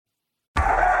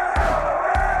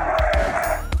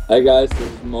Hi guys, this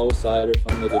is Mo Sider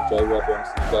from the Detroit Red Wings.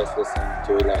 You guys listening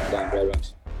to Locked On Red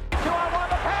Wings.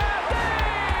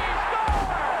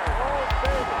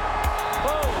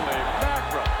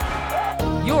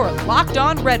 You're Locked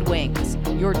On Red Wings,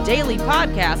 your daily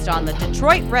podcast on the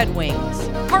Detroit Red Wings.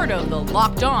 Part of the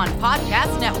Locked On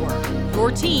Podcast Network,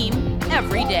 your team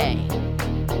every day.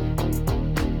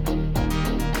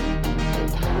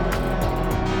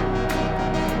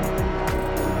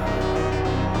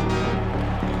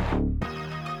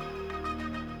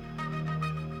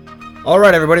 All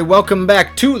right, everybody, welcome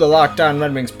back to the Locked On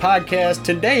Red Wings podcast.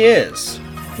 Today is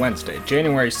Wednesday,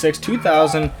 January 6,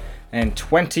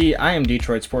 2020. I am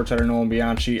Detroit sports editor Nolan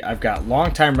Bianchi. I've got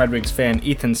longtime Red Wings fan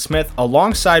Ethan Smith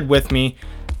alongside with me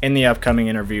in the upcoming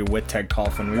interview with Ted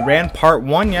Kulfan. We ran part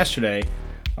one yesterday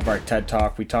of our TED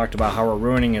Talk. We talked about how we're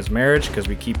ruining his marriage because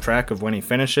we keep track of when he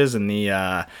finishes in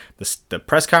the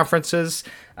press conferences.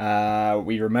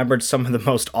 We remembered some of the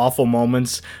most awful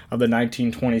moments of the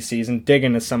 1920 season, dig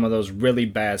into some of those really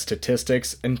bad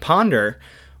statistics, and ponder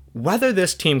whether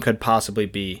this team could possibly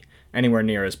be anywhere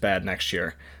near as bad next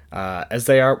year as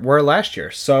they were last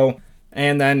year.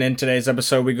 And then in today's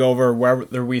episode, we go over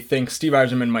whether we think Steve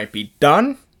Yzerman might be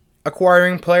done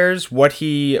acquiring players, what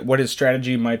his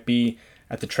strategy might be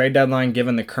at the trade deadline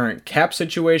given the current cap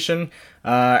situation.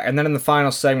 And then in the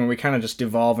final segment, we kind of just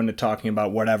devolve into talking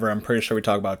about whatever. I'm pretty sure we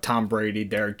talk about Tom Brady,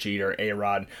 Derek Jeter,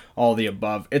 A-Rod, all the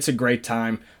above. It's a great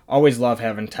time. Always love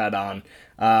having Ted on.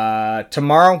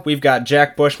 Tomorrow, we've got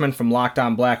Jack Bushman from Locked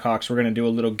On Blackhawks. We're going to do a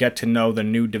little get to know the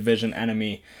new division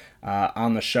enemy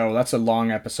on the show. That's a long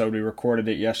episode. We recorded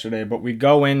it yesterday, but we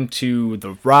go into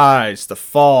the rise, the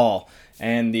fall,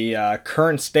 and the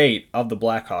current state of the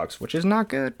Blackhawks, which is not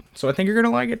good. So I think you're going to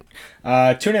like it.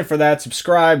 Tune in for that.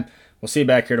 Subscribe. We'll see you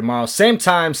back here tomorrow. Same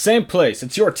time, same place.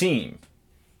 It's your team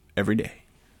every day.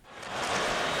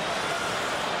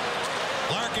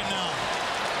 Larkin now.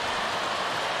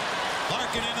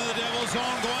 Larkin into the Devils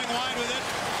zone, going wide with it.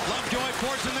 Lovejoy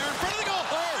forcing there in front of the goal.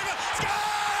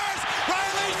 Scores!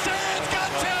 Riley Sands got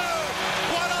two!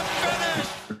 What a finish!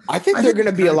 I think they're going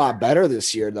to be a lot better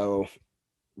this year, though.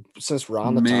 Since we're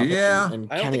on the topic, Yeah. and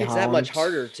I don't Kenny think it's that much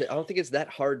Holland. harder to. I don't think it's that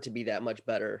hard to be that much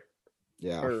better.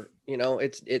 Yeah, Or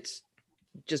it's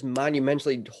just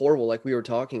monumentally horrible, like we were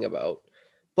talking about.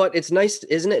 But it's nice,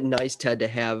 isn't it nice, Ted, to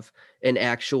have an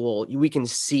actual? We can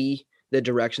see the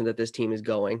direction that this team is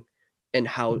going, and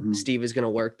how Steve is going to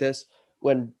work this.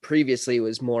 When previously it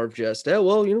was more of just,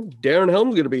 Darren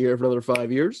Helm's going to be here for another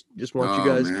 5 years. Just want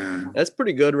you guys. Man. That's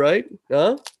pretty good, right?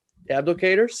 Huh?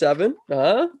 Abdicator 7.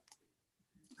 Huh?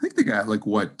 I think they got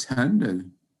 10 to.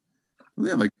 They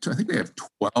have I think they have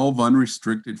 12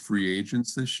 unrestricted free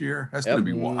agents this year. That's going to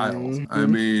be wild. I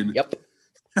mean, Yep.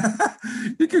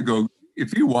 he could go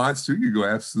if he wants to. He could go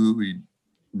absolutely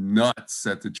nuts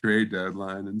at the trade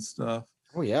deadline and stuff.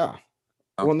 oh yeah.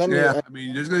 Well, then I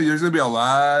mean, there's gonna be a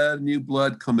lot of new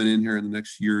blood coming in here in the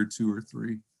next year or two or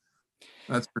three.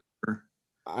 That's for sure.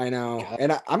 I know,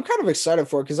 and I'm kind of excited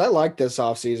for it because I like this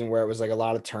offseason where it was a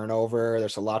lot of turnover.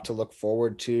 There's a lot to look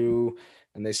forward to,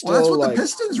 and they still Well, that's what the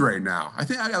Pistons right now. I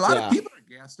think a lot Yeah. of people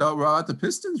are gassed out about the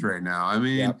Pistons right now. I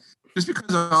mean, Yep. just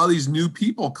because of all these new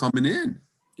people coming in.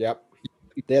 Yep.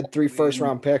 They had 3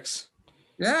 first-round picks.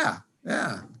 Yeah.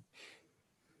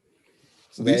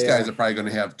 So These they, guys are probably going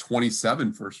to have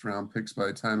 27 first-round picks by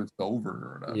the time it's over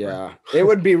or whatever. Yeah, it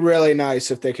would be really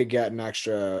nice if they could get an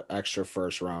extra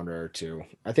first rounder or two.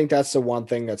 I think that's the one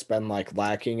thing that's been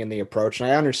lacking in the approach.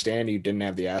 And I understand you didn't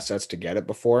have the assets to get it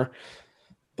before,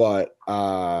 but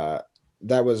that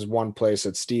was one place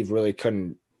that Steve really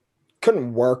couldn't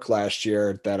work last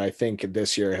year. That I think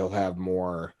this year he'll have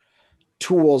more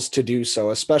tools to do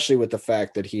so, especially with the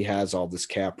fact that he has all this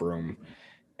cap room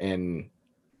in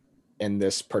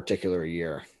this particular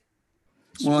year.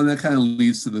 Well, and that kind of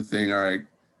leads to the thing, all right,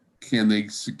 can they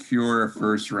secure a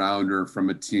first rounder from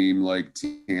a team like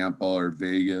Tampa or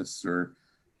Vegas or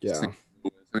Yeah. St.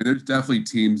 Louis? I mean, there's definitely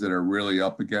teams that are really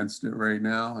up against it right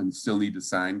now and still need to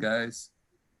sign guys.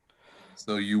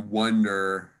 So you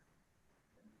wonder,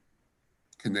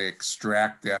 can they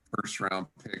extract that first round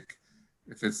pick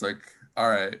if it's all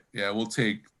right, yeah, we'll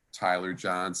take Tyler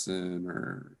Johnson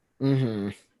or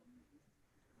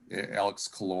Alex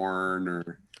Killorn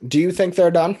or. Do you think they're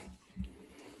done?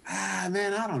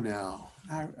 Man, I don't know.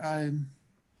 I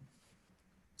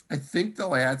think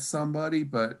they'll add somebody,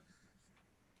 but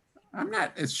I'm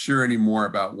not as sure anymore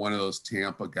about one of those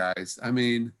Tampa guys. I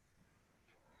mean,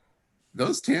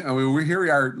 we're here. We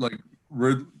are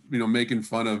we're making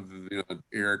fun of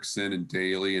Erickson and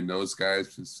Daly and those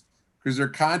guys because their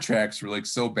contracts were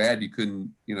so bad you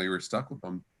couldn't you were stuck with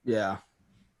them. Yeah.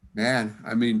 Man,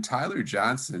 I mean, Tyler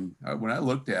Johnson, when I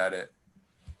looked at it,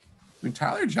 I mean,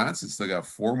 Tyler Johnson still got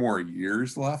 4 more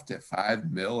years left at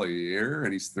 $5 million a year,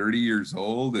 and he's 30 years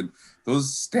old, and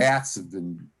those stats have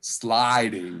been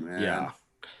sliding, man. Yeah.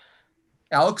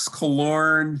 Alex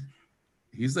Killorn,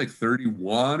 he's like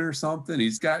 31 or something.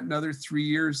 He's got another 3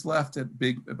 years left at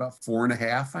about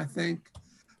 4.5, I think.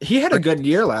 He had a good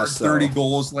year last 30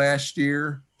 goals last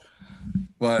year.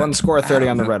 But wouldn't score 30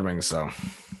 on the Red Wings, though.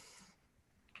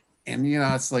 And,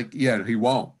 it's like, yeah, he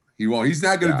won't. He's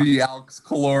not going to be Alex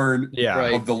Killorn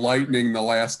of the Lightning the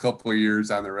last couple of years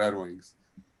on the Red Wings.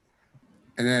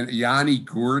 And then Yanni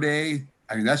Gourde,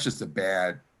 I mean, that's just a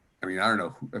bad – I mean, I don't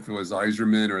know if it was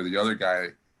Yzerman or the other guy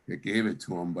that gave it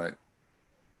to him, but,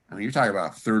 I mean, you're talking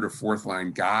about a third or fourth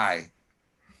line guy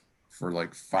for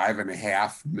like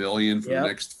 $5.5 million for the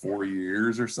next 4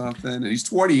 years or something. And he's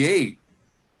 28.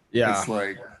 Yeah. It's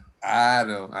like,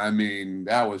 I mean,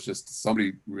 that was just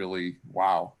somebody really,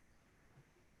 wow.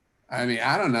 I mean,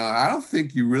 I don't know. I don't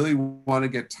think you really want to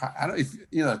get I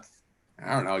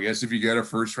don't know. I guess if you get a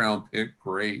first round pick,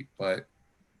 great. But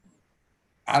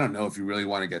I don't know if you really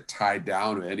want to get tied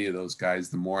down to any of those guys.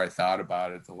 The more I thought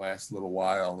about it the last little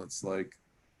while, it's like,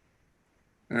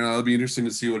 I don't know, it'll be interesting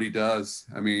to see what he does.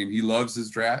 I mean, he loves his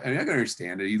draft. I mean, I can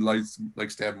understand it. He likes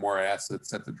to have more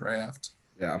assets at the draft.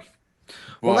 Yeah.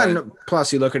 Well, then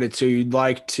plus you look at it too. You'd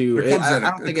like to.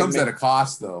 It comes at a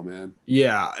cost, though, man.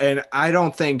 Yeah, and I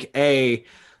don't think I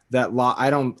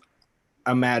don't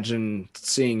imagine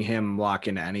seeing him lock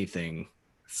into anything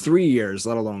 3 years,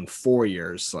 let alone 4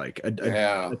 years. Like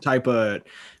a type of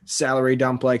salary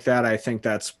dump like that. I think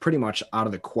that's pretty much out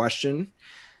of the question.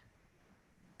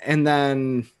 And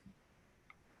then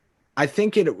I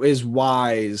think it is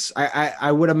wise.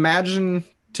 I would imagine,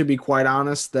 to be quite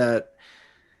honest, that.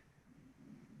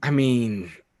 I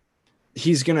mean,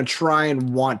 he's going to try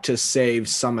and want to save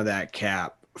some of that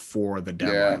cap for the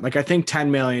deadline. Yeah. Like, I think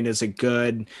 10 million is it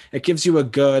gives you a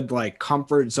good like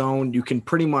comfort zone. You can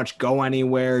pretty much go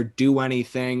anywhere, do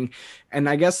anything. And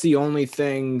I guess the only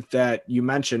thing that you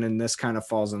mentioned, and this kind of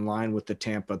falls in line with the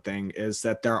Tampa thing, is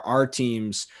that there are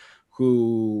teams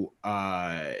who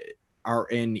are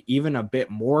in even a bit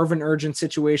more of an urgent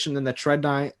situation than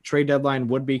the trade deadline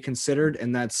would be considered.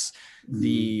 And that's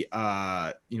the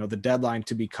deadline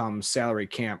to become salary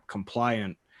cap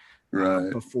compliant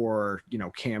before,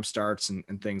 camp starts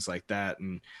and things like that.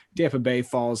 And Tampa Bay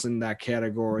falls in that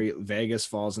category. Vegas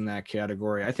falls in that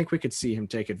category. I think we could see him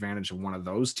take advantage of one of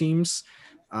those teams.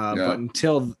 But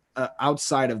until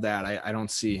outside of that, I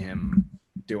don't see him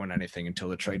doing anything until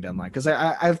the trade deadline. Cause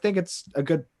I think it's a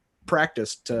good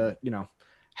practice to,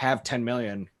 have 10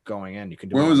 million going in. You can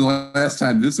do. When was the last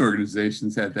time this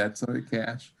organization's had that sort of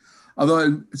cash?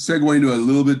 Although segueing into a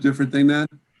little bit different thing, then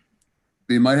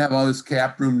they might have all this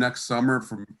cap room next summer.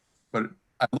 But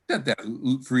I looked at that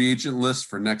free agent list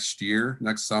for next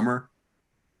summer,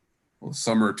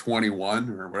 summer of 21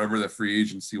 or whatever the free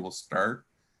agency will start.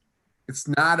 It's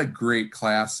not a great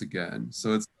class again.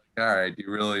 So it's like, all right, do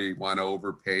you really want to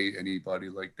overpay anybody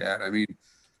like that? I mean,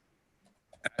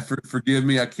 forgive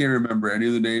me, I can't remember any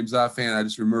of the names offhand. I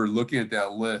just remember looking at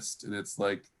that list, and it's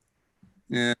like,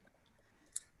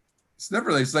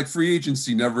 it's like free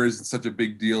agency never is such a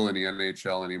big deal in the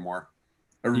NHL anymore.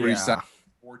 Everybody signs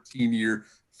 14-year,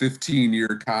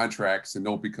 15-year contracts and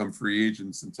don't become free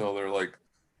agents until they're like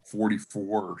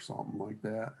 44 or something like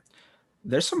that.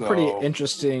 There's some pretty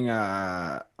interesting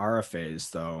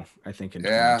RFAs, though, I think, in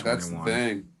 2021. That's the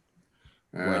thing.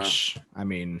 Yeah. Which, I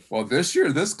mean... Well, this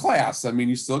year, this class, I mean,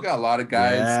 you still got a lot of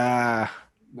guys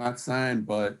not signed,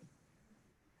 but...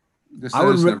 I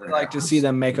would really like to see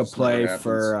them make a play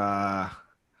for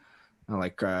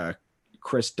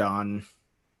Chris Dunn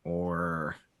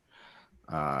or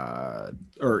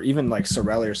even like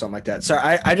Sorelli or something like that. So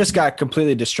I just got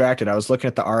completely distracted. I was looking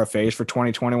at the RFAs for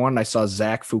 2021 and I saw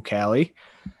Zach Fucale,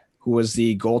 who was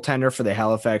the goaltender for the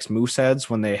Halifax Mooseheads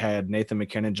when they had Nathan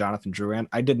McKinnon, Jonathan Drouin.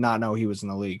 I did not know he was in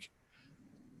the league.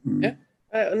 Yeah.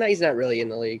 No, he's not really in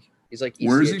the league. He's like ECHL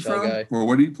where is he from? Guy. Or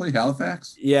what did he play?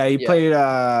 Halifax? Yeah, he played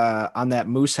on that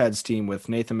Mooseheads team with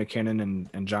Nathan McKinnon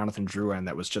and Jonathan Drouin.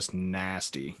 That was just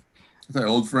nasty. I thought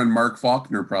old friend Mark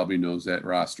Faulkner probably knows that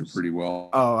roster pretty well.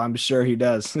 Oh, I'm sure he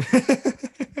does.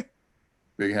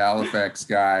 Big Halifax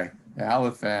guy.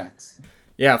 Halifax.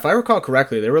 Yeah, if I recall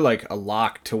correctly, they were like a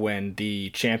lock to win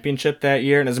the championship that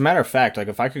year. And as a matter of fact, like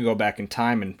if I could go back in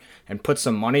time and put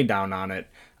some money down on it,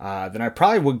 then I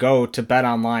probably would go to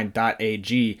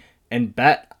betonline.ag and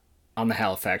bet on the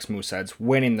Halifax Mooseheads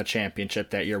winning the championship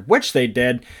that year, which they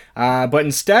did. But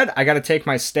instead, I got to take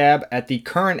my stab at the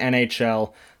current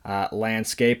NHL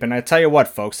landscape. And I tell you what,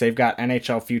 folks, they've got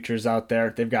NHL futures out there.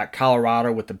 They've got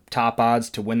Colorado with the top odds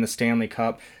to win the Stanley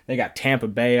Cup. They got Tampa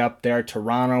Bay up there,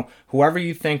 Toronto. Whoever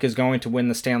you think is going to win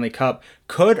the Stanley Cup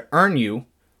could earn you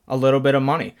a little bit of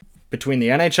money. Between the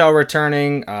NHL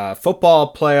returning,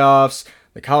 football playoffs,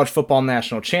 the College Football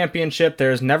National Championship,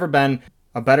 there's never been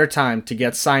a better time to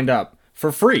get signed up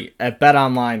for free at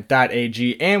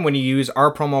betonline.ag. And when you use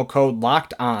our promo code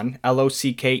LOCKEDON,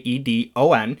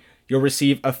 LOCKEDON, you'll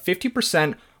receive a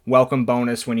 50% welcome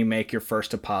bonus when you make your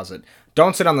first deposit.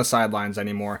 Don't sit on the sidelines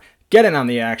anymore. Get in on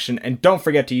the action, and don't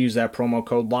forget to use that promo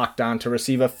code LOCKEDON to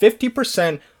receive a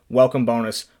 50% welcome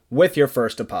bonus with your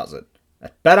first deposit.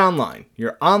 At BetOnline,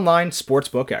 your online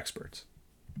sportsbook experts.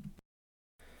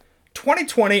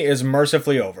 2020 is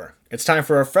mercifully over. It's time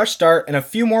for a fresh start and a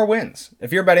few more wins.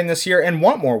 If you're betting this year and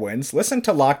want more wins, listen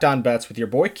to Locked On Bets with your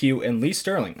boy Q and Lee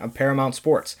Sterling of Paramount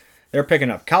Sports. They're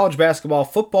picking up college basketball,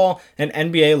 football, and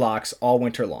NBA locks all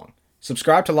winter long.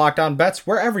 Subscribe to Locked On Bets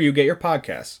wherever you get your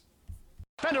podcasts.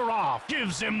 Fedorov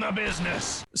gives him the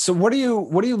business. So what are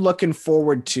you looking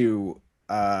forward to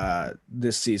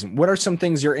this season? What are some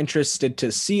things you're interested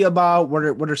to see about?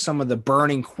 What are some of the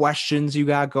burning questions you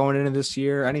got going into this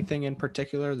year? Anything in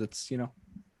particular that's,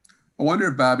 I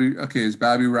wonder if is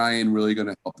Bobby Ryan really going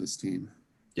to help this team?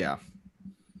 Yeah.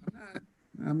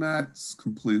 I'm not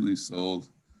completely sold.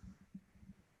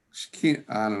 I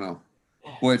don't know.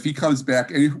 Boy, if he comes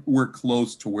back anywhere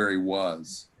close to where he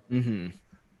was, man,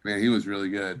 he was really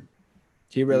good.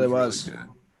 He really was. Really good.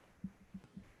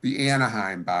 The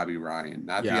Anaheim Bobby Ryan,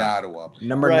 not the Ottawa.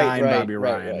 Number 9 Bobby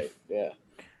Ryan. Right. Yeah.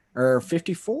 Or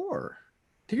 54.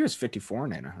 I think he was 54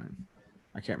 in Anaheim.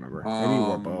 I can't remember. Maybe he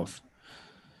wore both.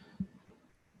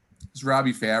 Is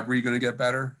Robbie Fabry going to get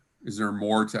better? Is there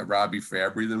more to Robbie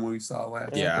Fabry than what we saw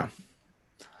last year? Yeah.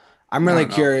 I'm really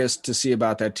curious to see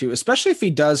about that too, especially if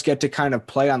he does get to kind of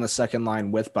play on the second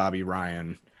line with Bobby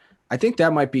Ryan. I think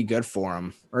that might be good for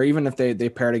him. Or even if they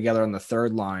pair together on the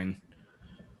third line.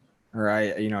 Or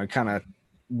I kind of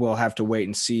will have to wait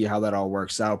and see how that all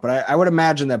works out. But I would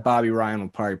imagine that Bobby Ryan will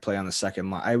probably play on the second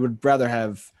line. I would rather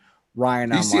have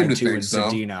Ryan on line 2 and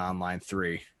Zadina on line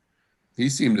 3. He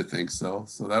seemed to think so.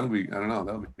 So that'll be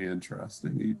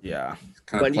interesting. He's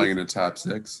kind of playing in the top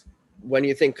 6. When do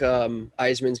you think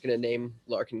Eisman's going to name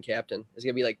Larkin captain? Is it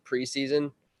going to be like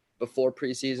preseason, before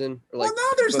preseason, or like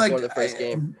before the first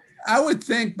game? I would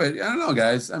think, but I don't know,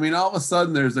 guys. I mean, all of a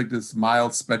sudden there's like this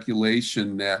mild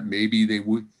speculation that maybe they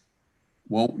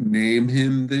won't name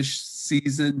him this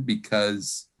season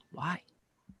because why?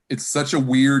 It's such a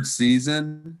weird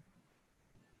season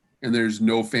and there's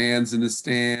no fans in the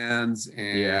stands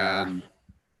and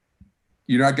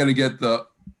you're not going to get the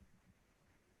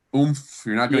oomph.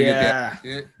 You're not going to get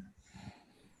that.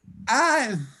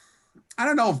 I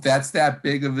don't know if that's that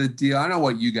big of a deal. I don't know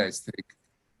what you guys think,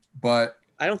 but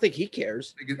I don't think he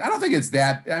cares. I don't think it's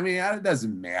that. I mean, it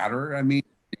doesn't matter. I mean,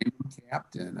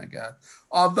 captain, I guess.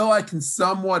 Although I can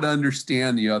somewhat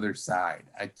understand the other side.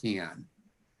 I can.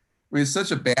 I mean, it's such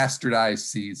a bastardized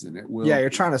season. It will. Yeah, you're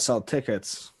trying to sell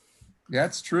tickets.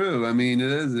 That's true. I mean,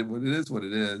 it is what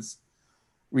it is.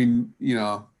 I mean, he's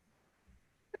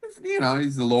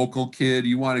a local kid.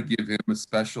 You want to give him a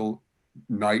special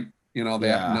night,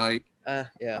 that night.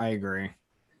 Yeah. I agree.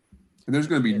 And there's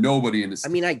going to be nobody in the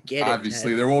stands. I mean, I get it.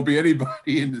 Obviously, there won't be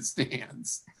anybody in the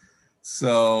stands.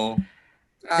 So,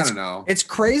 I don't know. It's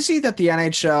crazy that the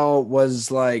NHL was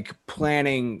like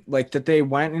planning, like that they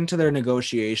went into their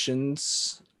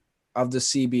negotiations of the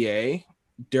CBA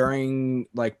during,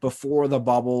 like, before the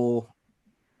bubble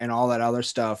and all that other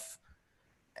stuff,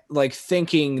 like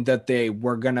thinking that they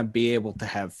were going to be able to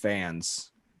have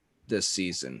fans this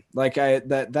season. Like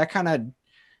that kind of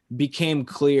became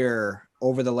clear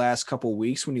over the last couple of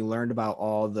weeks when you learned about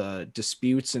all the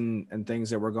disputes and things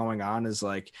that were going on, is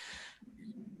like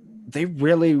they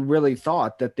really, really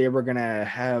thought that they were going to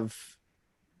have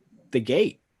the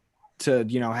gate to,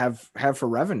 have for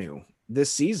revenue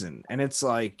this season. And it's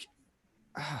like,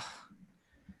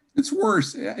 it's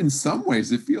worse. In some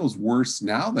ways, it feels worse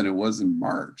now than it was in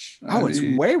March. It's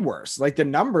way worse. Like the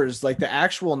numbers, like the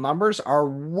actual numbers are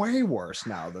way worse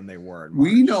now than they were in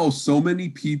March. We know so many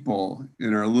people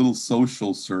in our little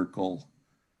social circle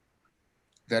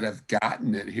that have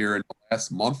gotten it here in the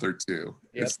last month or two.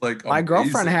 Yep. It's like my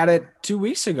girlfriend had it 2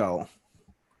 weeks ago,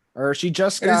 or she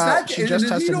just tested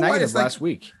negative last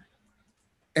week.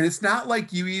 And it's not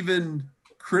like you even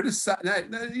criticize,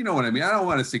 you know what I mean? I don't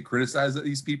want to say criticize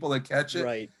these people that catch it,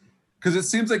 right? Because it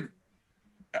seems like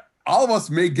all of us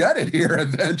may get it here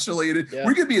eventually.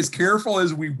 We can be as careful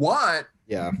as we want,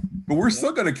 but we're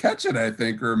still going to catch it, I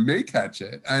think, or may catch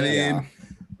it. I mean,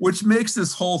 which makes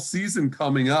this whole season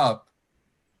coming up.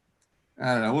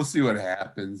 I don't know. We'll see what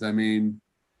happens. I mean,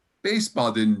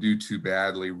 baseball didn't do too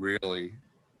badly, really.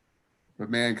 But,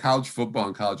 man, college football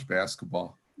and college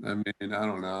basketball. I mean, I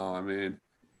don't know. I mean,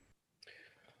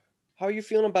 How are you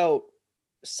feeling about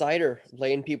Sider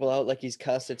laying people out like he's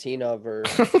Konstantinov or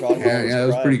yeah, that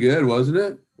was pretty good, wasn't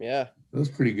it? Yeah. That was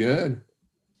pretty good.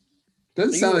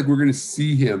 Doesn't sound like we're going to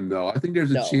see him, though. I think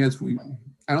there's a chance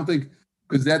I don't think,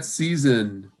 because that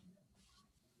season,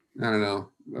 I don't know.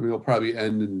 I mean, it'll probably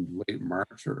end in late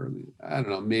March or early. I don't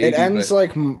know. Maybe It ends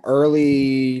like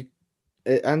early.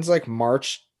 It ends like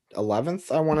March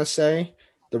 11th, I want to say,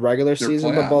 the regular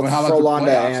season. But both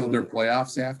Frolanda and their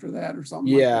playoffs after that or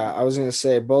something. Yeah, like that? I was going to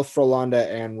say both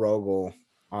Frolanda and Rogel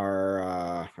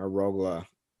are Rogla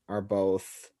are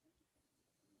both.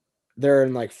 They're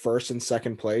in like first and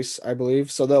second place, I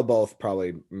believe. So they'll both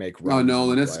probably make. Oh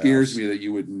no, and it scares me that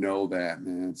you would know that,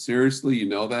 man. Seriously, you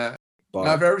know that. But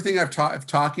Of everything I've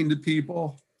talking to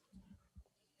people,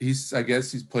 I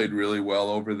guess he's played really well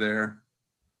over there.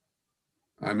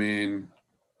 I mean,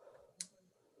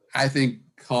 I think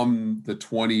come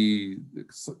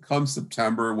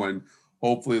September, when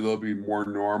hopefully there'll be more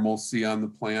normalcy on the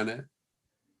planet,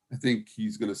 I think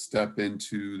he's going to step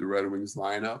into the Red Wings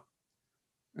lineup,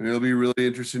 and it'll be really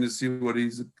interesting to see what he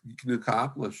can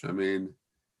accomplish. I mean,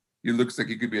 he looks like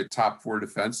he could be a top 4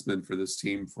 defenseman for this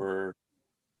team for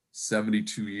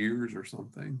 72 years or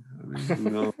something. I mean, who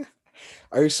knows?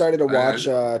 Are you excited to watch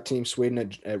Team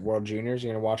Sweden at World Juniors?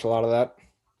 You're gonna watch a lot of that?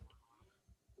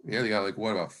 Yeah, they got like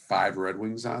what about 5 Red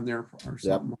Wings on there or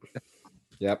something?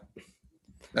 Yep.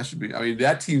 That should be. I mean,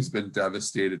 that team's been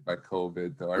devastated by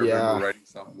COVID, though. I remember writing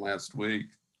something last week.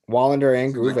 Wallander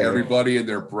and Gruve. Like everybody and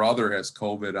their brother has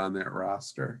COVID on that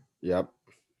roster. Yep.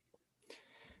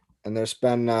 And there's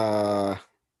been, I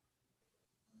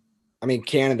mean,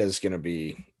 Canada's gonna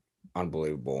be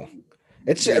unbelievable.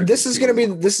 This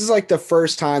is like the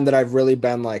first time that I've really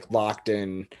been like locked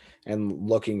in and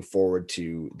looking forward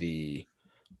to the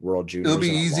World Juniors. It'll be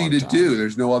easy to do.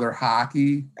 There's no other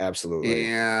hockey. Absolutely.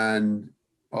 And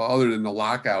other than the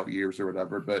lockout years or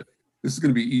whatever, but this is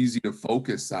going to be easy to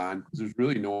focus on because there's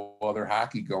really no other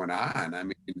hockey going on. I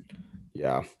mean,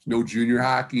 yeah, no junior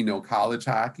hockey, no college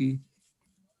hockey.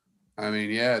 I mean,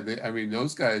 yeah,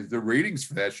 those guys, the ratings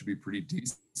for that should be pretty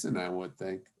decent, I would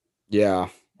think. Yeah.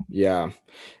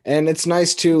 And it's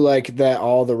nice too, like that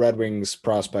all the Red Wings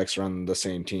prospects are on the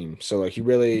same team. So like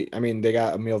they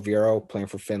got Emil Viro playing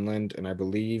for Finland, and I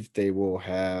believe they will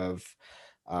have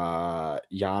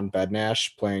Jan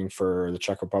Bednash playing for the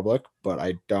Czech Republic, but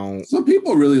I don't. Some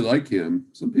people really like him.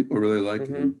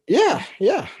 Him.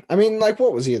 Yeah. I mean, like,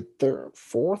 what was he? Fifth rounder?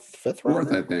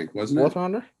 Fourth, I think, wasn't Fourth it?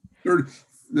 Rounder? Third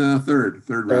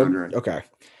rounder. Okay.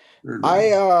 Third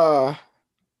rounder.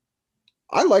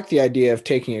 I like the idea of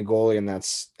taking a goalie in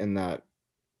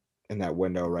that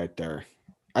window right there.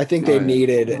 I think they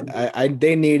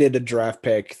needed a draft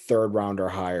pick, 3rd round or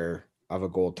higher of a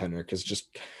goaltender, because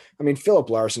Philip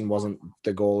Larson wasn't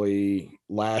the goalie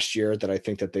last year that I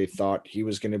think that they thought he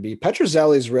was going to be.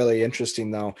 Petrozelli is really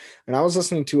interesting though, and I was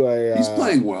listening to he's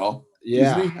playing well.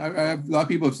 Yeah, a lot of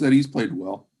people have said he's played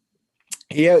well.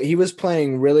 He was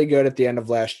playing really good at the end of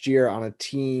last year on a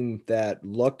team that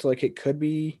looked like it could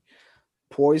be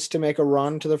poised to make a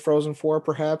run to the Frozen Four,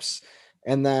 perhaps.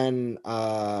 And then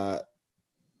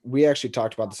we actually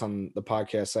talked about this on the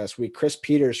podcast last week. Chris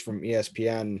Peters from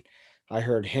ESPN, I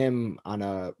heard him on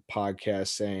a podcast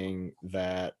saying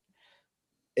that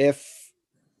if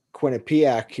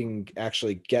Quinnipiac can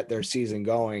actually get their season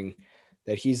going,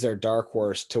 that he's their dark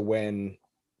horse to win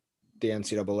the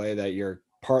NCAA that year,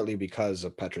 partly because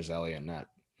of Petrozelli and net.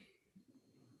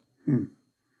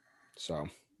 So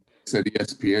said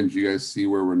ESPN. Did you guys see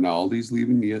where Rinaldi's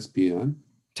leaving ESPN?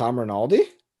 Tom Rinaldi?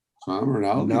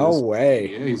 No way.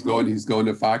 Yeah, he's going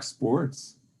to Fox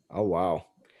Sports. Oh wow.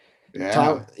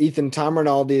 Yeah. Tom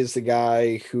Rinaldi is the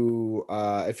guy who,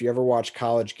 if you ever watch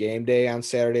College Game Day on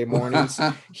Saturday mornings,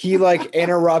 he like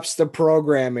interrupts the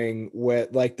programming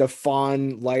with like the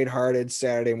fun, lighthearted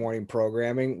Saturday morning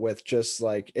programming with just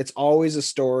like, it's always a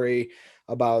story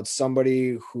about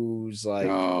somebody who's like,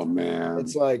 oh man,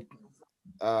 it's like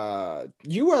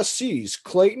USC's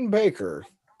Clayton Baker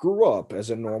grew up as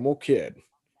a normal kid.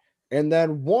 And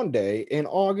then one day in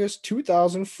August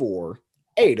 2004,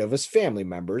 8 of his family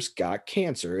members got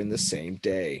cancer in the same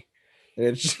day. And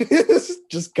it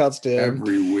just cuts to him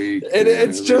every week. And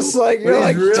it's just like, you're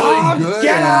like, really Tom,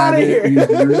 get out of here. He's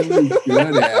really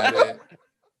good at it.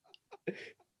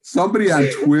 Somebody on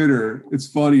Twitter, it's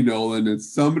funny, Nolan,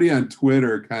 it's somebody on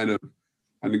Twitter kind of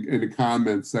in the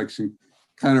comment section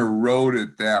kind of wrote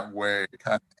it that way.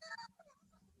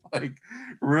 like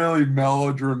really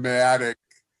melodramatic.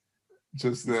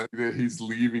 Just that he's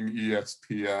leaving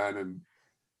ESPN, and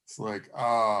it's like,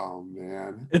 oh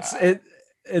man, It's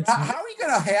how are you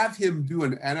gonna have him do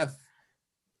an NFL?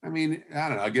 I mean, I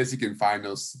don't know. I guess you can find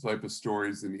those type of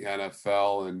stories in the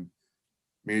NFL and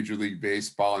Major League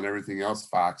Baseball and everything else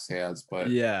Fox has, but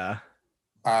yeah.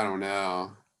 I don't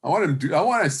know. I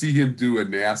want to see him do a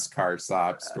NASCAR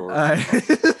sob story. I'm sure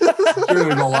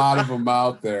there's a lot of them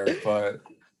out there, but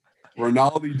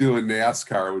Ronaldo doing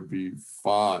NASCAR would be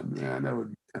fun, man. That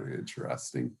would be kind of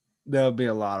interesting. That would be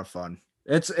a lot of fun.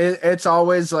 It's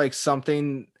always like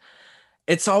something.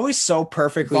 It's always so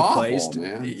perfectly placed.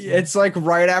 Man. It's like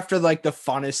right after like the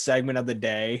funnest segment of the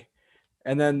day.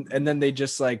 And then they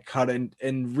just like cut in,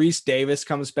 and Reese Davis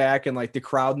comes back, and like the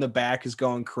crowd in the back is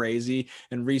going crazy,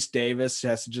 and Reese Davis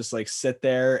has to just like sit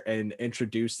there and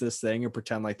introduce this thing and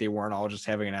pretend like they weren't all just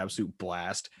having an absolute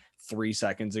blast 3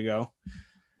 seconds ago.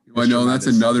 I know that's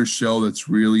another show that's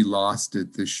really lost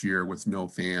it this year with no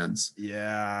fans.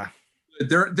 Yeah.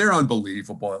 They're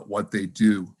unbelievable at what they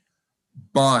do.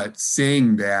 But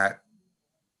saying that,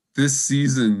 this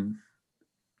season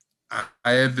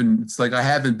I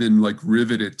haven't been like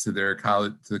riveted to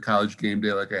the college game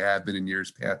day like I have been in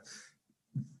years past.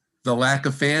 The lack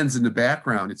of fans in the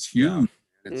background, it's huge.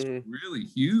 Yeah. It's really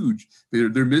huge.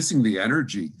 They're missing the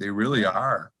energy. They really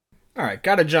are. All right,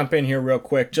 got to jump in here real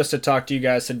quick just to talk to you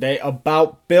guys today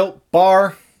about Built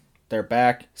Bar. They're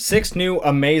back. 6 new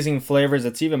amazing flavors.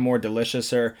 It's even more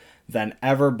deliciouser than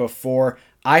ever before.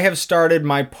 I have started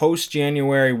my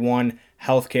post-January 1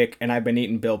 health kick, and I've been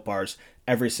eating Built Bars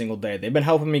every single day. They've been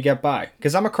helping me get by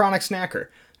because I'm a chronic snacker,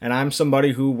 and I'm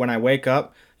somebody who, when I wake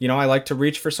up, I like to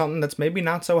reach for something that's maybe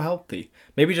not so healthy.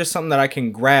 Maybe just something that I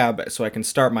can grab so I can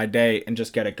start my day and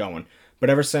just get it going. But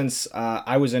ever since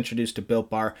I was introduced to Built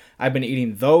Bar, I've been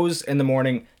eating those in the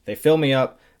morning. They fill me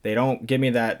up. They don't give me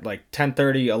that like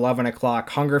 10:30, 11 o'clock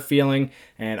hunger feeling,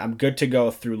 and I'm good to go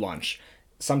through lunch.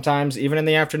 Sometimes even in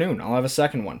the afternoon, I'll have a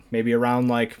second one, maybe around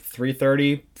like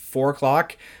 3:30, 4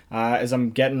 o'clock, as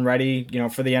I'm getting ready,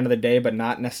 for the end of the day, but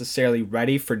not necessarily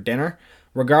ready for dinner.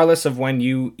 Regardless of when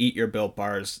you eat your Built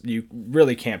Bars, you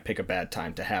really can't pick a bad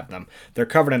time to have them. They're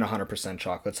covered in 100%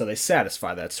 chocolate, so they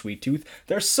satisfy that sweet tooth.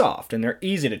 They're soft, and they're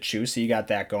easy to chew, so you got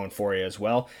that going for you as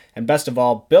well. And best of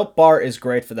all, Built Bar is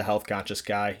great for the health-conscious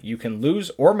guy. You can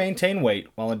lose or maintain weight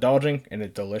while indulging in a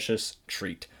delicious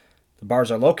treat. The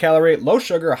bars are low-calorie,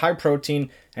 low-sugar, high-protein,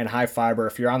 and high-fiber.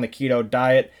 If you're on the keto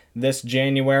diet this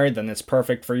January, then it's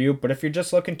perfect for you. But if you're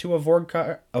just looking to avoid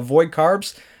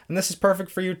carbs, then this is perfect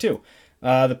for you too.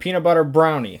 The peanut butter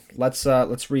brownie. Let's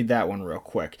read that one real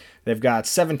quick. They've got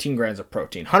 17 grams of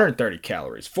protein, 130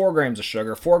 calories, 4 grams of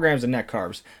sugar, 4 grams of net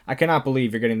carbs. I cannot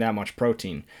believe you're getting that much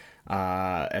protein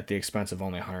at the expense of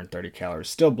only 130 calories.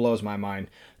 Still blows my mind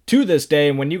to this day.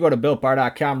 And when you go to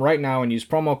BuiltBar.com right now and use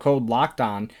promo code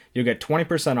LOCKEDON, you'll get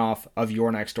 20% off of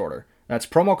your next order. That's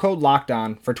promo code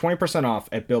LOCKEDON for 20% off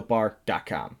at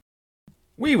BuiltBar.com.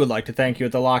 We would like to thank you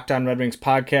at the Locked On Red Wings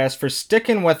podcast for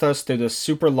sticking with us through this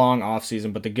super long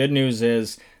offseason. But the good news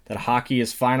is that hockey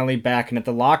is finally back. And at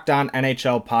the Locked On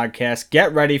NHL podcast,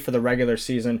 get ready for the regular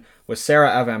season with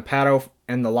Sarah Avampato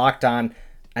and the Locked On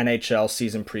NHL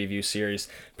season preview series.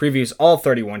 Previews all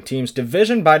 31 teams,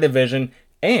 division by division.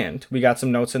 And we got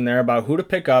some notes in there about who to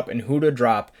pick up and who to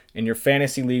drop in your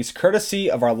fantasy leagues,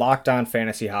 courtesy of our Locked On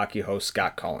Fantasy Hockey host,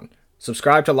 Scott Cullen.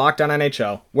 Subscribe to Locked On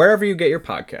NHL wherever you get your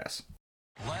podcasts.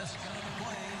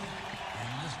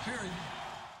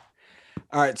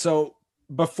 All right, so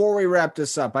before we wrap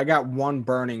this up, I got one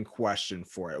burning question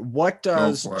for it. What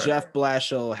does Jeff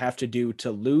Blashill have to do to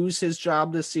lose his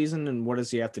job this season, and what does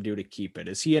he have to do to keep it?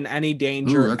 Is he in any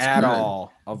danger at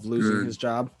all of losing his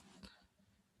job?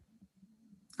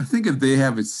 I think if they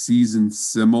have a season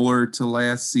similar to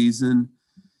last season,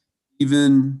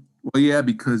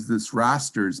 because this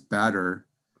roster is better.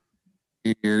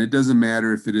 And it doesn't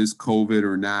matter if it is COVID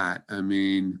or not. I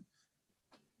mean,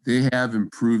 they have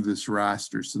improved this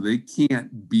roster, so they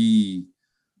can't be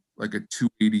like a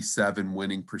 287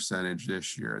 winning percentage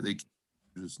this year.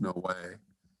 There's no way.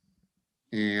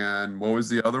 And what was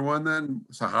the other one then?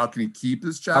 So how can he keep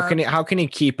this job? How can he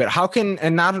keep it?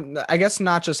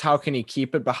 Not just how can he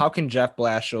keep it, but how can Jeff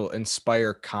Blashill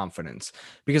inspire confidence?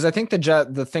 Because I think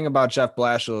the thing about Jeff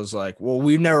Blashill is like, well,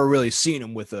 we've never really seen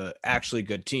him with a actually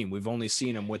good team. We've only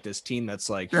seen him with this team that's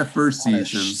like that first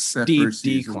season, steep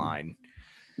decline.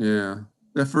 Yeah,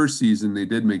 that first season they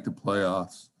did make the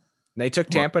playoffs. They took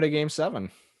Tampa to Game 7.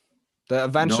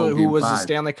 Who was the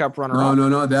Stanley Cup runner-up?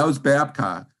 No, that was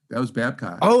Babcock.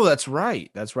 Oh, that's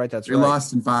right. They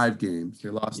lost in 5 games. I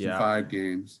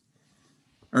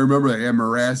remember that. Yeah,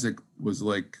 Mrazek was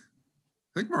like,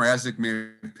 I think Mrazek may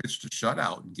have pitched a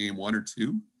shutout in game 1 or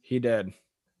 2. He did.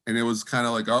 And it was kind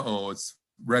of like, it's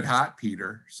red hot,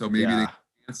 Peter. So maybe they Yeah. can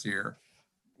chance here.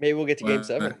 Maybe we'll get to game But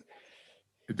 7.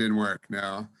 It didn't work.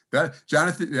 No,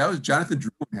 Jonathan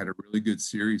Drouin had a really good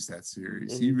series. That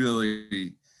series, he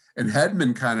really, and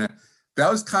Hedman that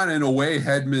was kind of in a way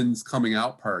Hedman's coming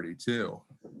out party too.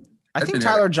 I think Hedman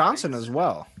Tyler had- Johnson as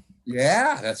well.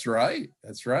 Yeah, that's right.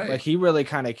 That's right. Like he really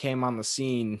kind of came on the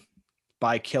scene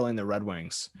by killing the Red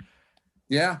Wings.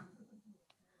 Yeah.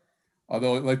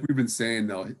 Although, like we've been saying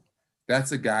though,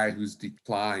 that's a guy who's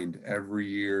declined every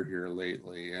year here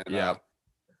lately, and Yeah.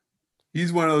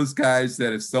 He's one of those guys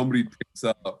that if somebody picks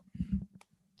up,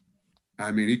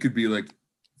 I mean, he could be like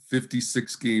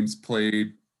 56 games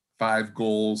played, 5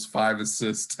 goals, 5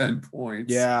 assists, 10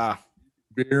 points. Yeah.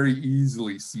 Very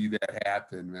easily see that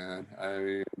happen, man. I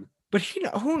mean, But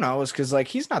who knows? Because like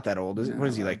he's not that old. What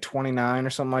is he, Yeah. like 29 or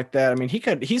something like that? I mean, he's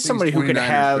he's somebody who could 29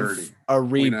 or have 30. a 29 or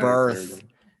rebirth 30.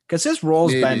 because his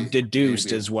role's been Maybe, deduced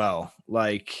maybe. as well.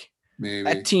 Like maybe.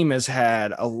 that team has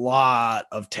had a lot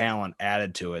of talent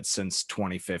added to it since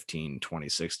 2015,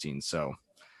 2016. So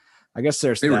I guess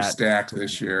there's They were that. stacked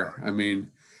this year. I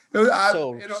mean, in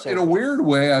a So weird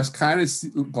way, I was kind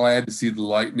of glad to see the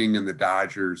Lightning and the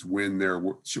Dodgers win their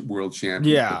world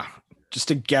championship. Yeah. Just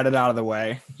to get it out of the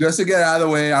way. Just to get out of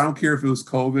the way. I don't care if it was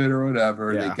COVID or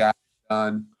whatever. Yeah. They got it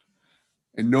done.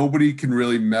 And nobody can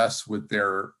really mess with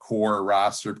their core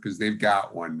roster because they've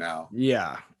got one now.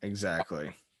 Yeah,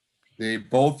 exactly.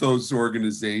 Both those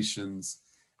organizations,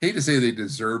 hate to say they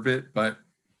deserve it, but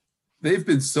they've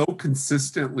been so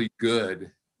consistently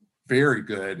good, very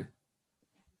good.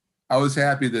 I was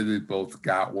happy that they both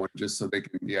got one just so they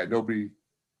can, nobody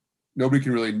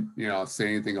can really, say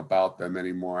anything about them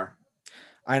anymore.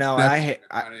 I know. That's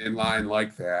kind of in line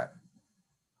like that.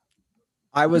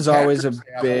 I was The always a Packers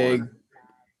have big. one.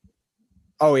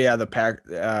 Oh yeah,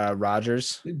 the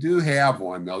Rogers. They do have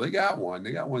one though. They got one.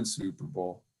 They got one Super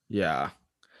Bowl. Yeah.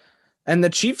 And the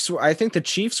Chiefs, I think the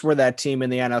Chiefs were that team in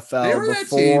the They NFL were that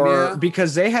before team, yeah.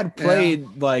 because they had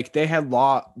played like they were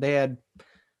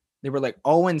like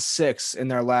 0-6 in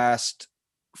their last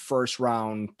first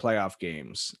round playoff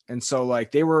games. And so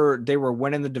like they were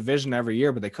winning the division every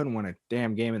year, but they couldn't win a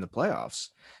damn game in the playoffs.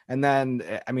 And then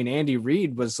I mean Andy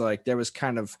Reid was like there was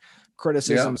kind of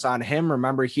criticisms on him.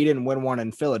 Remember, he didn't win one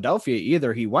in Philadelphia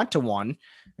either. He went to one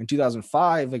in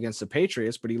 2005 against the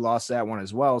Patriots, but he lost that one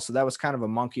as well. So that was kind of a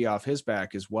monkey off his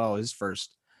back as well. His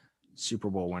first Super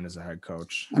Bowl win as a head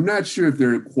coach. I'm not sure if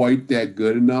they're quite that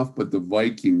good enough, but the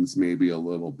Vikings maybe a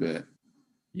little bit.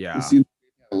 Yeah. It seems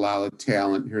like they had a lot of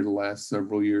talent here the last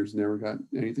several years, never got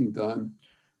anything done.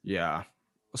 Yeah.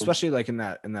 Especially like in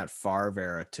that Favre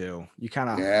era too. You kind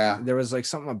of there was like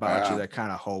something about you that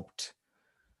kind of hoped.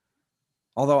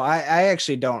 Although I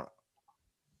actually don't.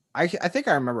 I think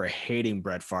I remember hating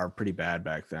Brett Favre pretty bad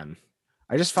back then.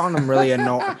 I just found him really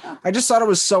annoying. I just thought it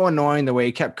was so annoying the way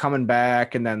he kept coming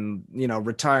back and then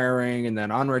retiring and then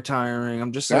unretiring.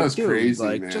 I'm just That like, was dude, crazy,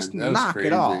 like man. just That was knock it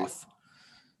crazy. off.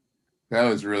 That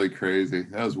was really crazy.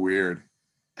 That was weird.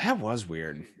 That was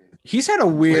weird. He's had a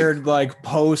weird like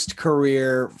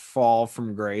post-career fall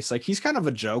from grace. Like he's kind of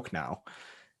a joke now.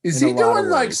 Is in he a lot of doing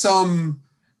like ways. some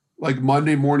like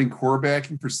Monday morning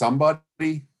quarterbacking for somebody?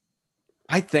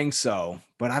 I think so,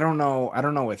 but I don't know. I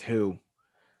don't know with who.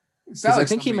 It's Because not I like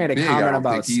think he somebody made a big, I comment don't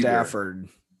about think either. Stafford.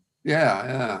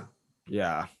 Yeah.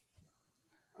 Yeah.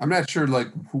 I'm not sure like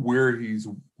where he's,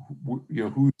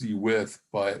 who's he with,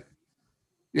 but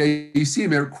yeah, you see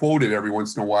him quoted every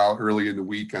once in a while early in the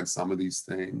week on some of these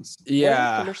things. What is the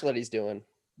Yeah. commercial that he's doing?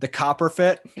 The copper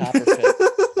fit. Copper Fit.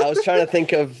 I was trying to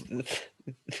think of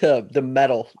the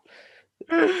metal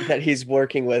that he's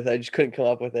working with. I just couldn't come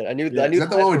up with it. I knew. Yeah. I knew Is that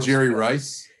the one with was Jerry good.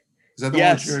 Rice? Is that the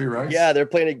Yes. one with Jerry Rice? Yeah, they're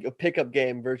playing a pickup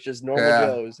game versus just normal yeah,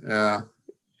 Joes. yeah.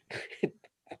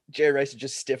 Jerry Rice is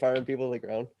just stiff arming people to the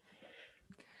ground.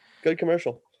 Good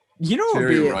commercial. You know, what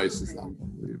would Jerry be Rice is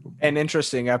unbelievable. an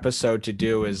interesting episode to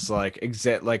do is like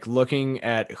looking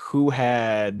at who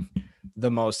had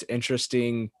the most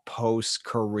interesting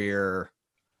post-career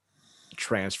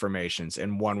transformations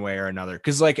in one way or another.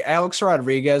 Because like Alex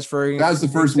Rodriguez, for That was the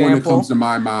first one that comes to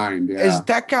my mind. Yeah. is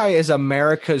that guy is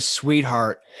America's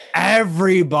sweetheart.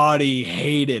 Everybody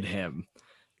hated him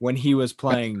when he was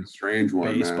playing Strange one,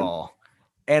 man. baseball.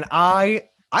 And I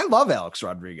love Alex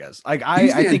Rodriguez. Like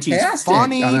He's I think he's fantastic.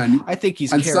 funny. On I think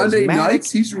he's on Sunday charismatic.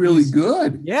 nights, he's really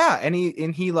good. Yeah, and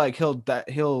he like he'll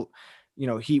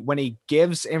he when he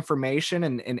gives information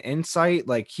and insight,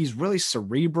 like he's really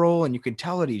cerebral, and you can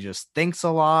tell that he just thinks a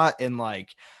lot. And like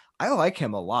I like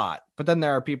him a lot. But then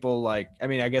there are people like, I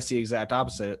mean, I guess the exact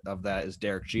opposite of that is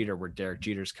Derek Jeter, where Derek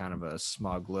Jeter's kind of a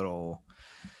smug little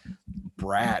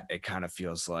brat, it kind of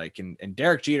feels like. And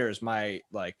Derek Jeter is my,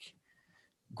 like,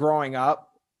 growing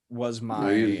up was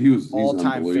my he's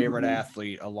all-time unbelievable. favorite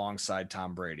athlete alongside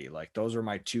Tom Brady. Like, those are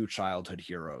my two childhood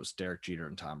heroes, Derek Jeter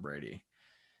and Tom Brady.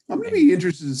 I'm going to be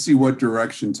interested to see what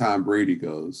direction Tom Brady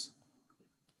goes.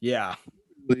 Yeah.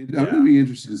 I'm going to be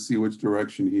interested to see which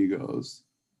direction he goes.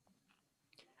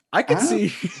 I could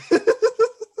see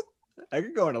I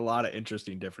could go in a lot of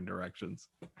interesting different directions.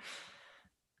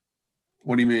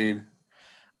 What do you mean?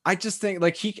 I just think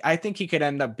like I think he could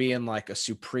end up being like a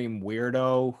supreme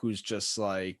weirdo who's just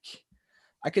like,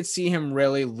 I could see him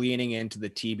really leaning into the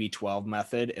TB12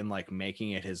 method and like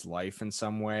making it his life in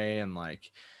some way, and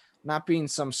like not being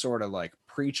some sort of like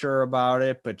preacher about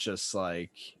it, but just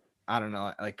like, I don't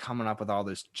know, like coming up with all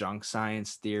this junk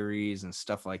science theories and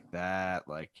stuff like that.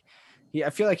 Like I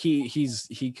feel like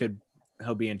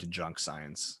he'll be into junk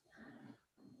science.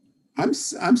 I'm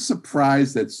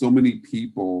surprised that so many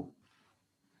people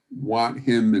want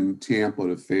him in Tampa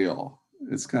to fail.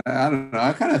 It's kind of, I don't know.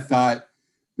 I kind of thought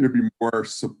there'd be more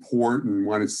support and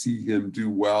want to see him do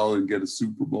well and get a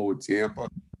Super Bowl with Tampa. For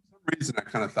some reason, I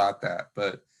kind of thought that,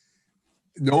 but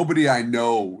nobody I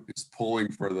know is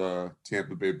pulling for the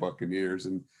Tampa Bay Buccaneers.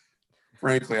 And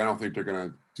frankly, I don't think they're going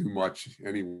to do much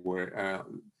anyway.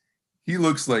 He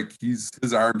looks like his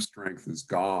arm strength is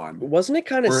gone. Wasn't it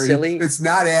kind of silly? It's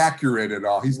not accurate at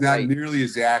all. He's not nearly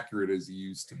as accurate as he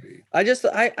used to be.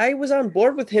 I was on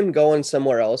board with him going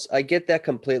somewhere else. I get that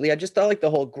completely. I just thought like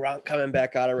the whole Gronk coming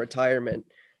back out of retirement,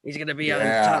 he's going to be on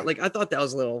top. Like, I thought that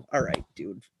was a little, all right,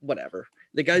 dude, whatever.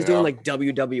 The guy's doing like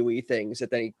WWE things,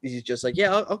 and then he's just like,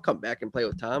 yeah, I'll come back and play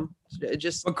with Tom. It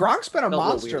just, but Gronk's been a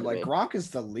monster. Like, Gronk is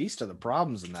the least of the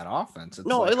problems in that offense. It's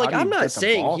like I'm not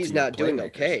saying he's not doing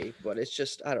okay, but it's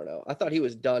just, I don't know. I thought he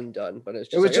was done, but it's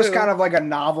just, it was just kind of like a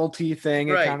novelty thing.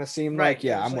 It kind of seemed like,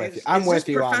 yeah, I'm with you. I'm with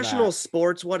you on that. Professional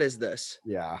sports. What is this?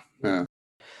 Yeah.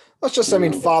 Let's just, I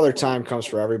mean, father time comes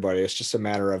for everybody. It's just a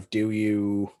matter of, do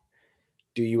you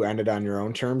end it on your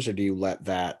own terms, or do you let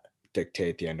that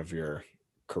dictate the end of your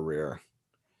career?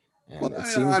 And well,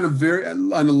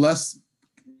 on a less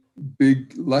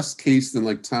case than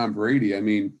like Tom Brady. I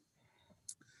mean,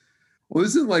 well,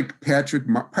 isn't like Patrick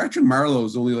Marleau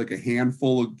is only like a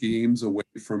handful of games away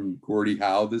from Gordie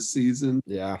Howe this season.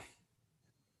 Yeah.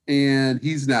 And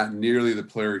he's not nearly the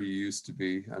player he used to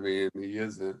be. I mean, he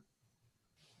isn't.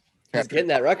 He's getting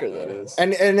that record though.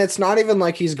 And it's not even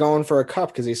like he's going for a cup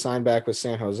because he signed back with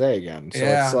San Jose again. So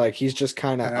it's like he's just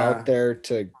kind of out there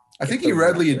to. I think he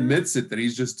readily admits it that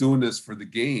he's just doing this for the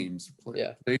games.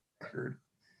 Play record.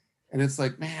 And it's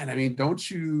like, man, I mean, don't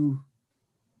you?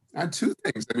 On two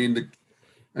things. I mean,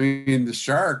 the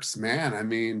Sharks, man. I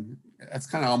mean, that's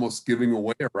kind of almost giving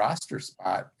away a roster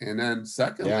spot. And then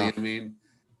secondly, I mean,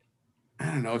 I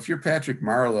don't know if you're Patrick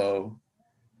Marleau,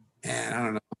 and I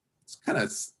don't know, it's kind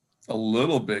of a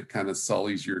little bit kind of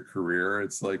sullies your career.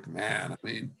 It's like, man, I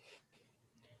mean,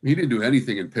 he didn't do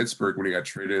anything in Pittsburgh when he got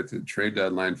traded at the trade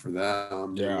deadline for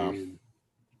them. Yeah. I mean,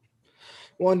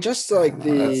 well, and just like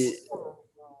because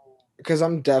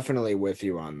I'm definitely with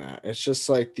you on that. It's just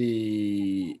like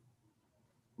the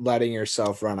letting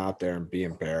yourself run out there and be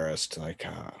embarrassed.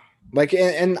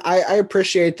 And I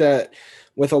appreciate that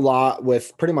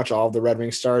with pretty much all of the Red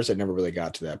Wing stars, it never really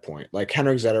got to that point. Like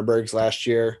Henrik Zetterberg's last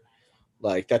year,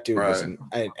 like that dude was an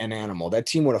animal. That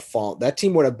team would have fallen. That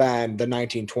team would have been the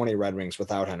 1920 Red Wings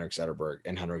without Henrik Zetterberg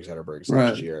and Henrik Zetterberg's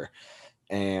last year.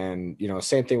 And,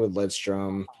 same thing with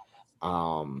Lidstrom.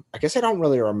 I guess I don't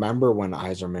really remember when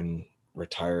Yzerman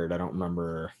retired. I don't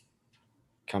remember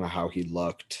kind of how he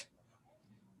looked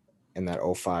in that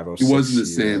 05-06 he wasn't the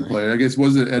same player. I guess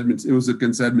wasn't Edmonton. It was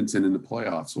against Edmonton in the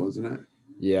playoffs, wasn't it?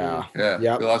 Yeah. Yeah.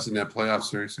 They lost in that playoff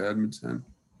series to Edmonton.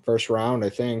 First round, I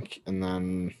think. And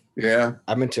then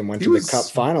Edmonton went to the cup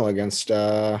final against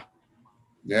Carolina.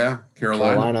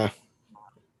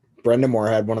 Brendamore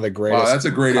had one of the greatest. Wow, that's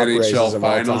a great NHL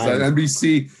finals.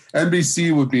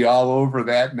 NBC would be all over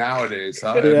that nowadays.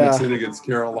 Huh? Edmonton against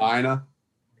Carolina.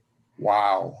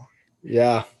 Wow.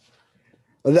 Yeah.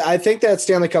 I think that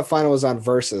Stanley Cup final was on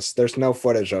Versus. There's no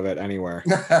footage of it anywhere.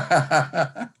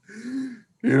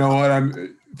 You know what?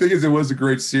 The thing is, it was a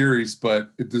great series, but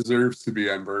it deserves to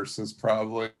be on Versus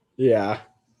probably. Yeah.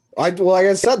 Like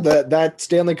I said, that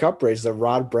Stanley Cup race, the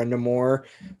Rod Brendamore,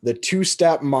 the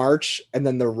two-step march, and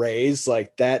then the raise,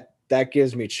 like that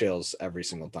gives me chills every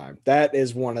single time. That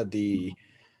is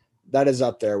that is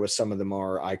up there with some of the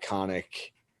more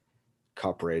iconic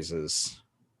cup raises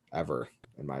ever,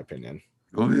 in my opinion.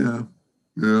 Oh yeah.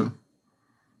 Yeah.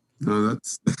 No,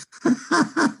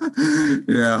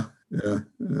 Yeah. I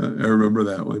remember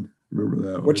that one.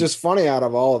 Which is funny out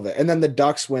of all of it. And then the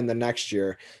Ducks win the next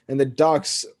year. And the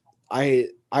Ducks, I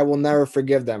will never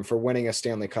forgive them for winning a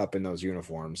Stanley Cup in those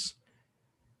uniforms.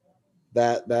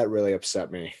 That really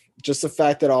upset me. Just the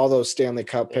fact that all those Stanley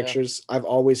Cup pictures, I've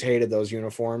always hated those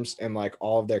uniforms, and like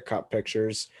all of their cup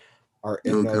pictures are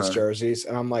in those jerseys.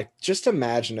 And I'm like, just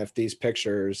imagine if these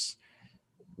pictures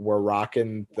were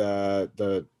rocking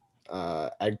the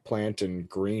eggplant and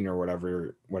green or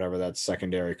whatever that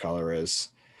secondary color is.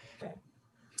 I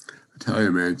tell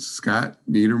you, man, Scott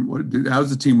Niedermayer. That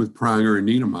was the team with Pronger and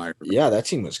Niedermayer. Yeah, that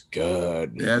team was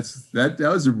good. That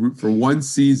was for one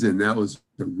season. That was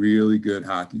a really good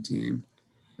hockey team.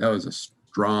 That was a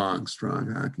strong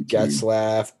hockey team.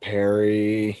 Getzlaff,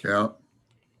 Perry. Yep.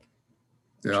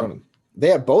 They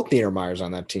had both Niedermayers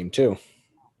on that team too.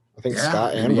 I think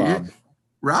Scott and Rob.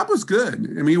 Rob was good.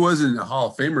 I mean, he wasn't a Hall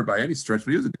of Famer by any stretch,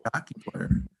 but he was a good hockey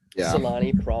player. Yeah.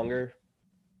 Solani, Pronger.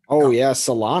 Oh yeah,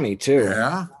 Solani too.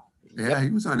 Yeah, he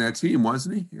was on that team,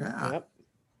 wasn't he? Yeah. Yep.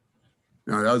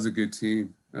 No, that was a good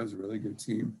team. That was a really good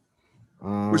team.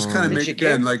 Which kind of made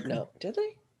Jaguar? like. No, did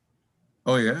they?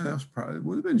 Oh yeah, that was probably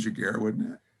would have been Jaguar,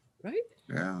 wouldn't it? Right.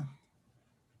 Yeah.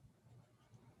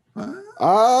 No,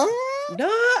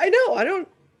 I know. I don't.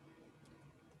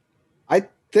 I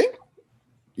think.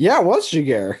 Yeah, it was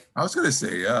Jaguar. I was gonna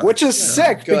say yeah. Which is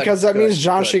sick because that means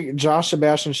Josh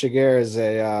Sebastian Jaguar is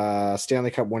a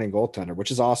Stanley Cup winning goaltender,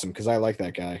 which is awesome because I like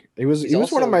that guy. He was a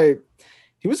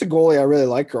goalie I really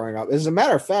liked growing up. As a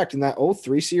matter of fact, in that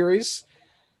 03 series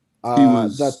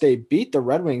that they beat the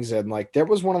Red Wings in, like there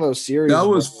was one of those series. That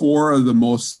was 4 of the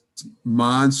most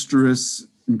monstrous,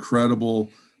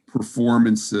 incredible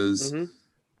performances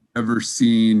ever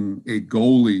seen a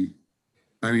goalie.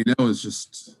 I mean, that was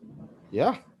just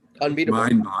unbeatable,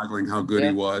 mind-boggling how good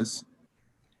he was.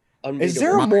 Is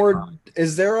there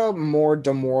a more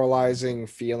demoralizing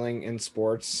feeling in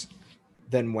sports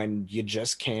than when you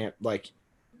just can't, like,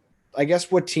 I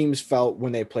guess what teams felt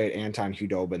when they played Anton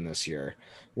Khudobin this year,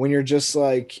 when you're just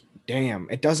like, damn,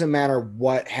 it doesn't matter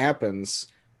what happens,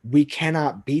 we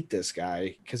cannot beat this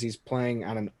guy because he's playing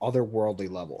on an otherworldly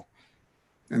level.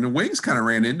 And the Wings kind of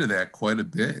ran into that quite a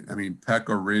bit. I mean, Pekka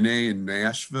Rinne in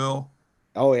Nashville.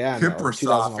 Oh yeah,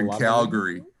 Kiprasov in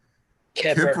Calgary.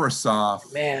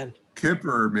 Kiprasov, man.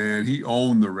 Kipper, man, he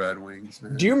owned the Red Wings.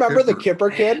 Man. Do you remember the Kipper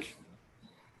kid?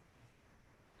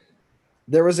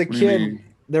 There was a kid.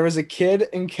 There was a kid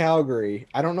in Calgary.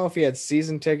 I don't know if he had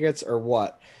season tickets or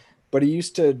what, but he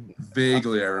used to.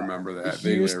 Vaguely, I remember that.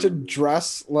 He used to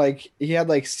dress like he had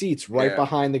like seats right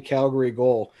behind the Calgary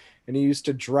goal, and he used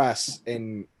to dress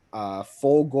in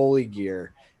full goalie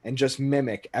gear and just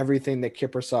mimic everything that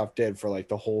Kiprasov did for like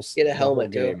the whole. He had a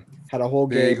helmet too. Had a whole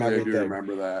game. Vaguely, I do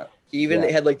remember that. He even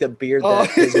had like the beard that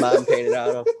his mom painted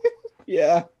on him.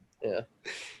 Yeah.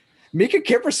 Mika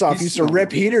Kiprasov used to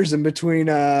rip heaters in between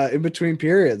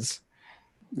periods.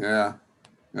 Yeah.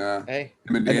 Hey,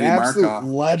 an absolute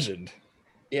legend.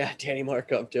 Yeah, Danny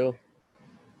Markov too.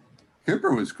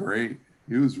 Kipper was great.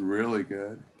 He was really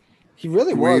good. He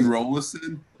really was.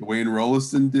 Dwayne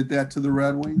Rollison did that to the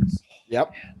Red Wings.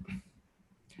 Yep.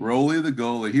 Rolly the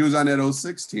goalie. He was on that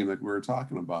 06 team that we were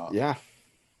talking about. Yeah.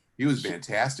 He was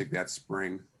fantastic that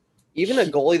spring. Even a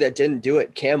goalie that didn't do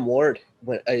it, Cam Ward,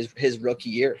 went his rookie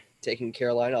year, taking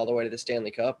Carolina all the way to the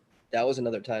Stanley Cup. That was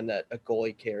another time that a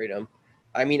goalie carried him.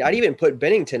 I mean, I'd even put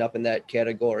Binnington up in that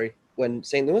category when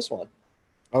St. Louis won.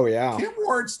 Oh, yeah. Cam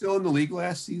Ward still in the league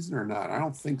last season or not? I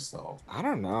don't think so. I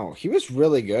don't know. He was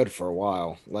really good for a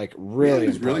while. Like, really, he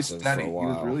was really steady. He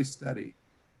was really steady.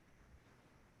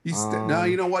 Now,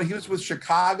 you know what? He was with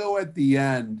Chicago at the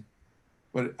end,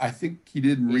 but I think he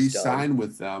didn't re-sign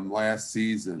with them last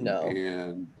season. No.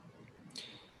 And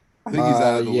I think he's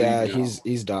out of the league now.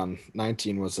 he's done.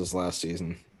 19 was his last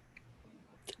season.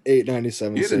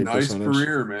 897 He had a nice percentage.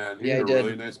 career, man. He had a did.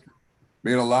 really nice career.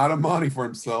 Made a lot of money for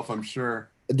himself, I'm sure.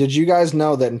 Did you guys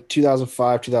know that in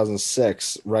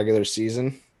 2005-2006 regular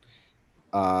season,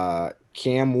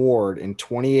 Cam Ward in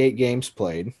 28 games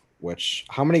played, which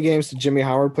how many games did Jimmy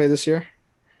Howard play this year?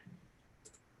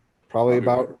 Probably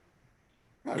right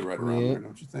around there,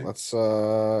 don't you think? Let's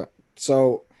so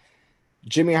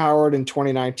Jimmy Howard in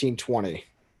 2019-20.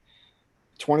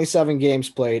 27 games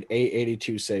played,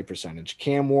 882 save percentage.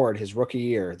 Cam Ward, his rookie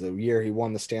year, the year he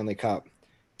won the Stanley Cup,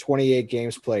 28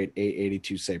 games played,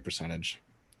 882 save percentage,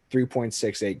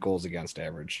 3.68 goals against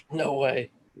average. No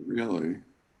way. Really?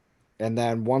 And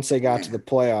then once they got to the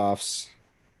playoffs,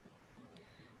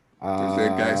 there's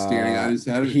that guy standing on his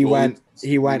head. He went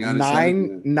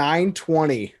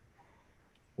 920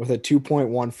 with a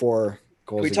 2.14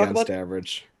 goals against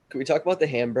average. Can we talk about the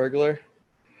Hamburglar?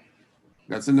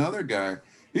 That's another guy.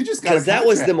 He just got Because that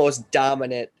was the contract. most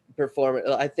dominant performance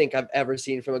I think I've ever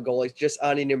seen from a goalie, just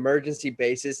on an emergency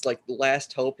basis. Like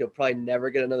last hope, he'll probably never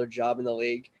get another job in the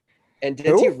league. And did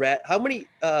he how many?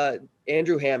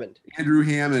 Andrew Hammond. Andrew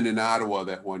Hammond in Ottawa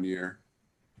that one year.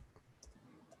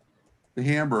 The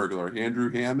Hamburglar,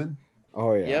 Andrew Hammond.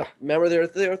 Oh yeah. Yep. Remember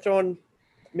they were throwing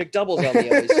McDoubles on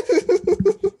the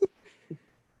ice.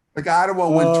 Like Ottawa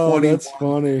went Oh, 20 that's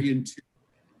funny. and 2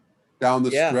 down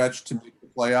the stretch to make the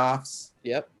playoffs,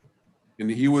 Yep. and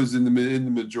he was in the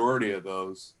majority of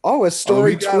those. Oh, a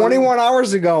story we got 21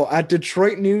 hours ago at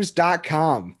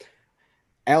DetroitNews.com.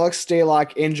 Alex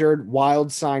Stalock injured,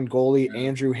 Wild signed goalie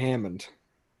Andrew Hammond.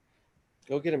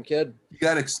 Go get him, kid. He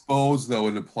got exposed though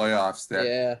in the playoffs. That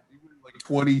Yeah. he went like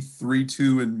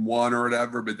 23-2-1 or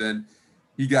whatever, but then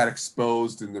he got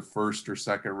exposed in the first or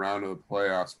second round of the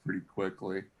playoffs pretty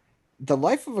quickly. The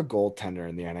life of a goaltender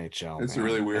in the NHL. It's a man.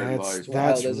 really weird That's, life. It's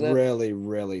That's wild, isn't it? really,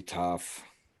 really tough.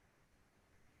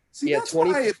 See, Yeah, that's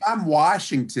 20 why if I'm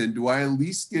Washington, do I at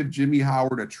least give Jimmy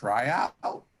Howard a tryout?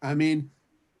 I mean,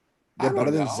 I Yeah, don't better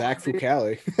than know. Zach I mean,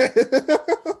 Fucale.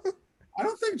 I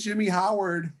don't think Jimmy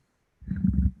Howard.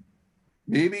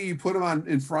 Maybe you put him on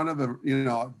in front of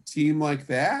a team like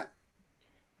that.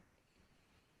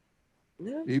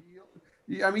 Yeah. Maybe.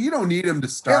 I mean, you don't need him to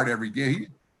start every game.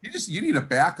 You need a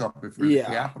backup if you're the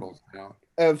Capitals now.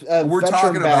 A We're veteran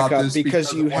talking about backup this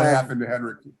because you of what have happened to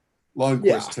Henrik Lundqvist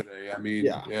Yeah. today. I mean,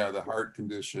 Yeah. the heart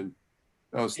condition.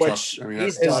 That was Which tough. I mean,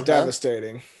 he's that's is done, huh?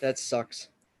 devastating. That sucks.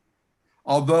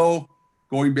 although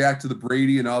going back to the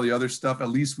Brady and all the other stuff, at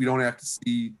least we don't have to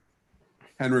see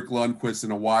Henrik Lundqvist in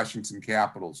a Washington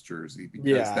Capitals jersey because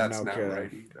Yeah, that's no not kidding.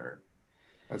 right either.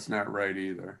 That's not right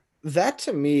either. That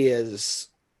to me is,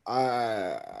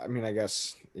 I mean, I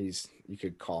guess you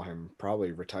could call him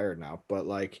probably retired now, but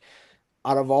like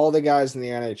out of all the guys in the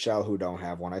NHL who don't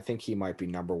have one, I think he might be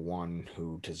number one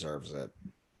who deserves it.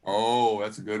 Oh,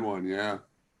 that's a good one. Yeah.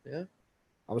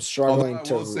 I'm struggling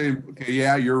Although I will to say, okay,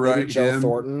 yeah, you're maybe right. Joe Him,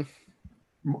 Thornton.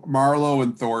 Marlowe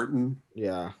and Thornton,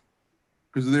 Yeah.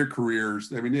 because of their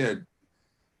careers. I mean,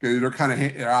 they're kind of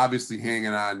they're obviously hanging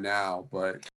on now,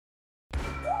 but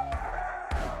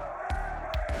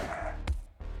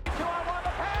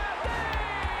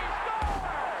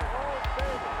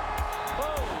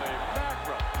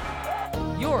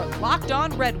You're Locked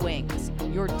On Red Wings,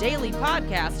 your daily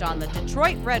podcast on the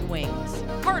Detroit Red Wings,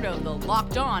 part of the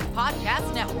Locked On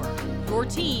Podcast Network, your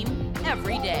team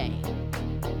every day.